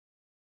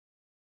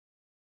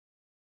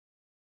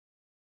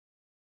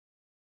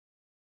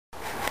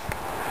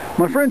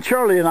My friend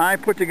Charlie and I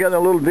put together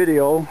a little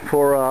video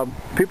for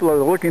people that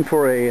are looking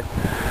for a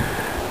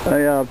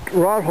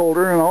rod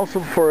holder and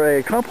also for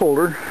a cup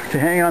holder to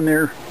hang on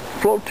their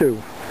float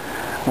tube.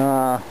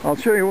 I'll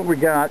show you what we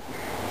got.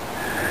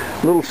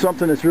 A little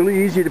something that's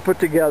really easy to put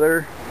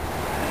together.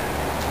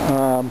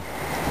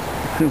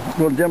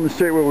 We'll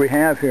demonstrate what we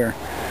have here.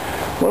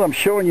 What I'm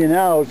showing you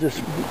now is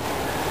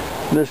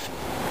this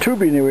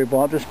tubing that we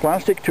bought, this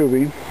plastic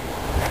tubing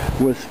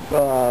with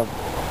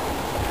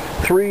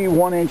 3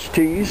 1-inch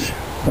tees,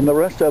 and the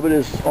rest of it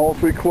is all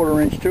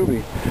 3/4 inch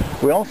tubing.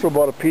 We also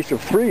bought a piece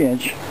of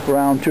 3-inch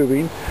round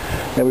tubing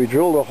that we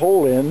drilled a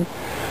hole in,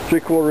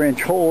 3/4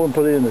 inch hole, and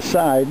put it in the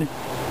side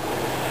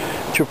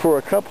for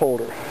a cup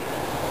holder.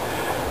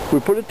 We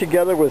put it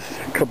together with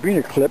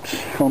cabina clips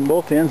on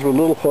both ends with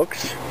little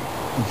hooks,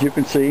 as you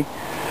can see.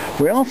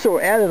 We also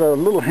added a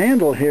little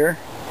handle here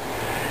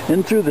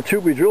in through the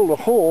tube. We drilled a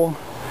hole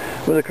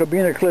with a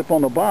cabina clip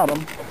on the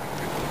bottom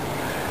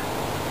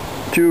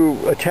to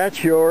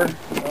attach your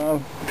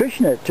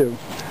fishnet to.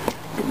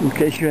 In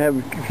case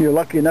if you're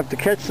lucky enough to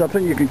catch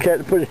something, you can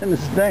put it in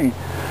this thing.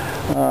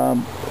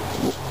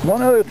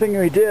 One other thing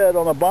we did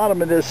on the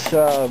bottom of this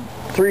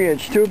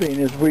 3-inch tubing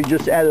is we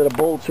just added a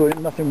bolt so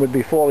nothing would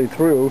be falling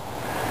through.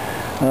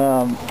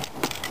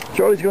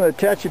 Charlie's going to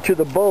attach it to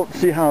the boat and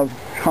see how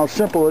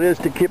simple it is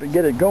to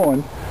get it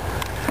going.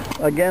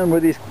 Again,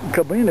 with these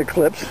cabina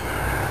clips.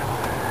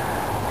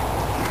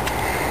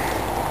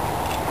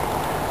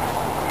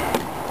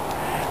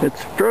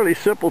 It's fairly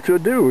simple to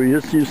do. You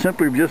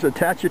simply just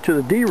attach it to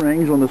the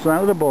D-rings on the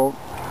side of the boat,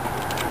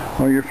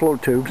 or your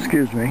float tube,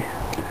 excuse me,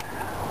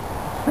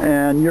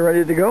 and you're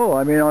ready to go.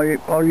 I mean,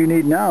 all you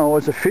need now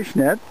is a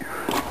fishnet,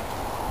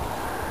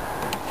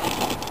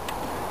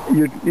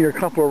 your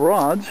couple of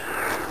rods.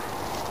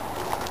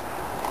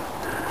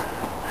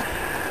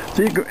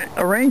 So you can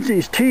arrange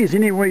these tees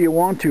any way you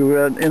want to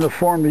in the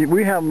form.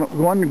 We have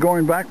one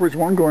going backwards,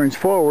 one going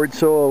forward,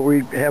 so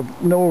we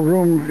have no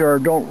room or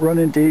don't run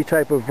into any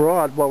type of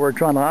rod while we're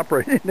trying to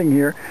operate anything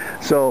here.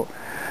 So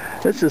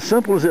it's as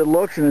simple as it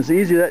looks, and it's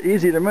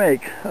easy to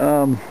make.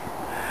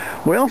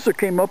 We also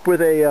came up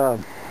with a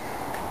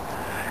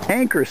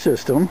anchor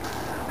system.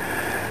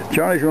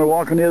 Charlie's going to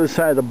walk on the other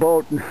side of the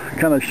boat and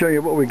kind of show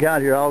you what we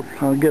got here.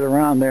 I'll get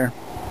around there.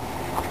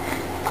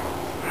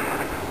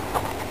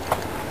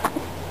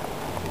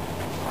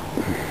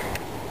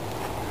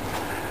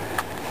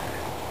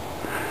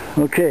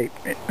 Okay,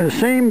 the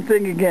same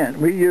thing again.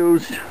 We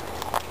used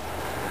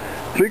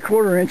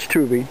 3/4 inch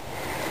tubing,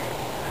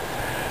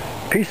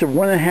 piece of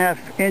 1.5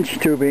 inch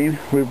tubing.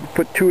 We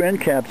put 2 end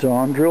caps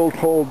on, drilled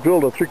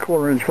a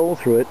 3/4 inch hole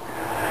through it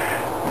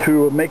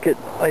to make it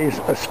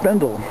a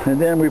spindle, and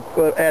then we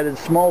added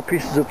small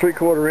pieces of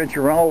 3/4 inch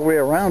all the way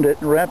around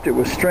it and wrapped it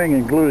with string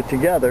and glued it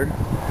together.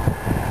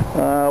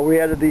 We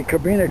added the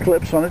cabina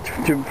clips on it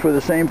for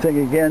the same thing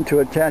again, to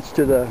attach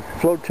to the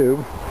float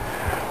tube.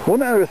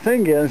 One other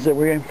thing is that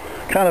we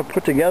kind of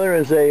put together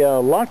is a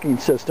locking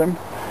system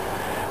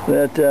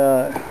that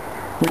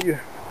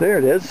there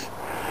it is.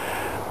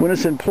 When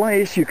it's in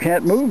place, you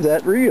can't move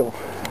that reel.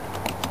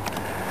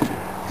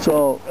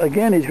 So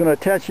again, he's going to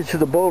attach it to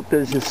the boat.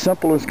 That's as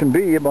simple as can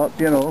be about,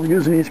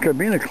 using these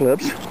cabina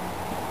clips.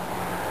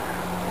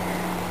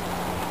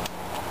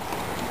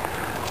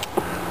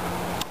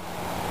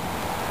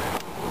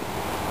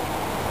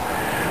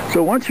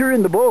 So once you're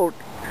in the boat,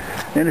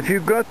 and if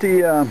you've got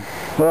the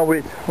well,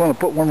 we want to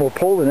put one more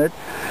pole in it.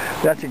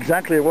 That's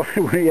exactly why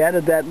we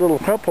added that little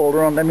cup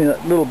holder on, that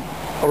little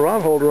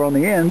rod holder on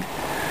the end,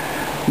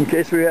 in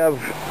case we have,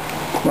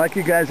 like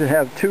you guys that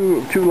have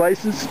two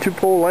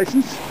pole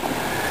license.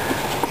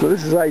 So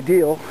this is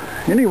ideal.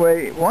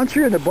 Anyway, once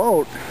you're in the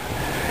boat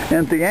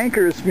and the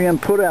anchor is being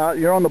put out,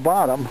 you're on the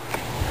bottom.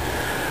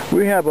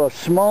 We have a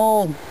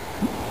small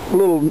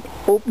little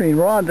opening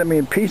rod,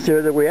 piece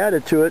there that we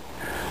added to it,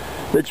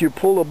 that you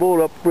pull the boat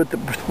up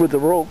with the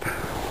rope.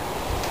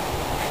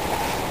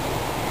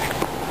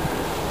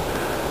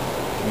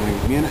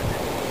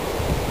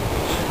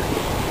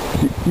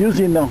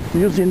 Using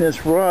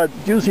this rod,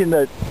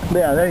 yeah,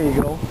 there you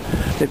go.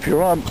 If you're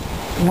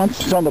once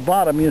it's on the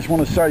bottom, you just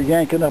want to start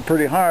yanking up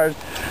pretty hard.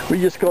 We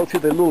just go to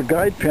the little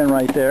guide pin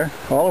right there,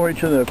 all the way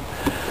to the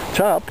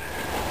top.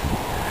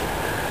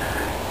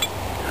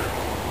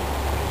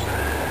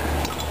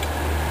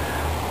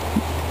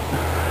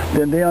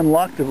 Then they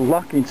unlock the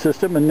locking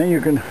system, and then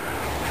you can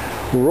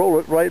roll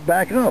it right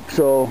back up.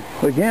 So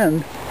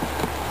again,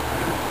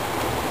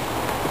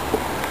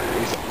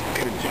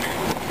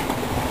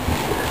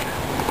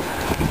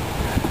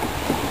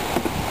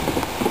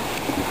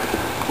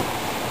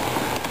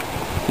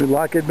 we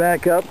lock it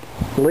back up,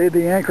 lay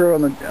the anchor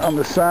on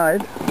the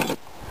side.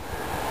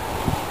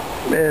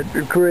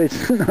 It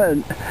creates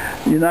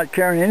you're not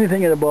carrying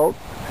anything in the boat,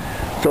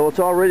 so it's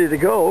all ready to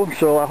go.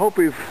 So I hope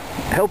we've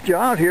helped you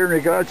out here in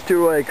regards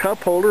to a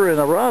cup holder and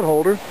a rod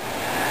holder.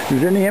 If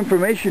there's any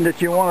information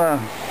that you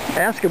want to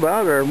ask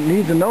about or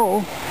need to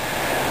know,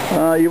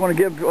 you want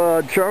to give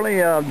Charlie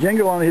a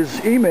jingle on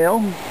his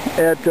email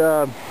at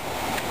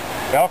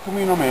El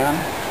Camino Man,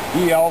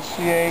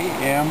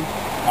 ELCAM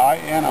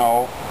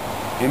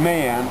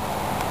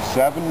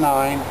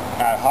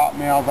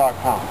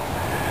INOMAN79@hotmail.com.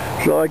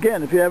 So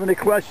again, if you have any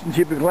questions,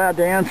 you'd be glad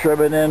to answer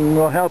them, and then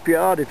we'll help you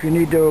out if you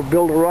need to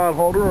build a rod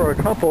holder or a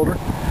cup holder.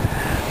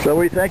 So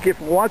we thank you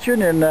for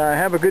watching, and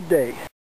have a good day.